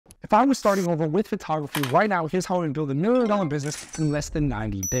If I was starting over with photography right now, here's how I would build $1 million business in less than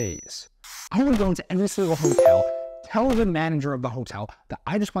 90 days. I would go into every single hotel, tell the manager of the hotel that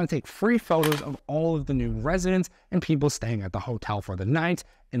I just want to take free photos of all of the new residents and people staying at the hotel for the night,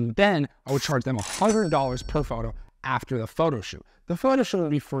 and then I would charge them $100 per photo after the photo shoot. The photo shoot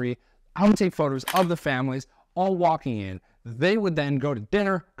would be free. I would take photos of the families all walking in. They would then go to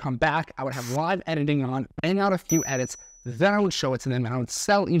dinner, come back. I would have live editing on, bang out a few edits. Then I would show it to them and I would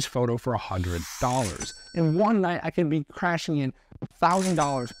sell each photo for $100. In one night, I could be crashing in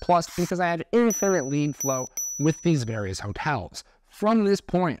 $1,000 plus because I had infinite lead flow with these various hotels. From this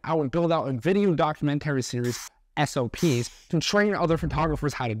point, I would build out a video documentary series, SOPs, to train other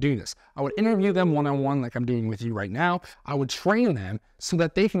photographers how to do this. I would interview them one-on-one like I'm doing with you right now. I would train them so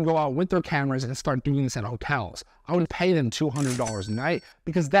that they can go out with their cameras and start doing this at hotels. I would pay them $200 a night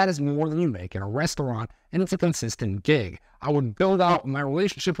because that is more than you make in a restaurant and it's a consistent gig. I would build out my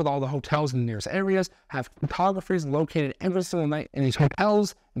relationship with all the hotels in the nearest areas, have photographers located every single night in these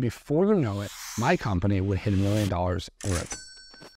hotels, and before you know it, my company would hit $1 million in revenue.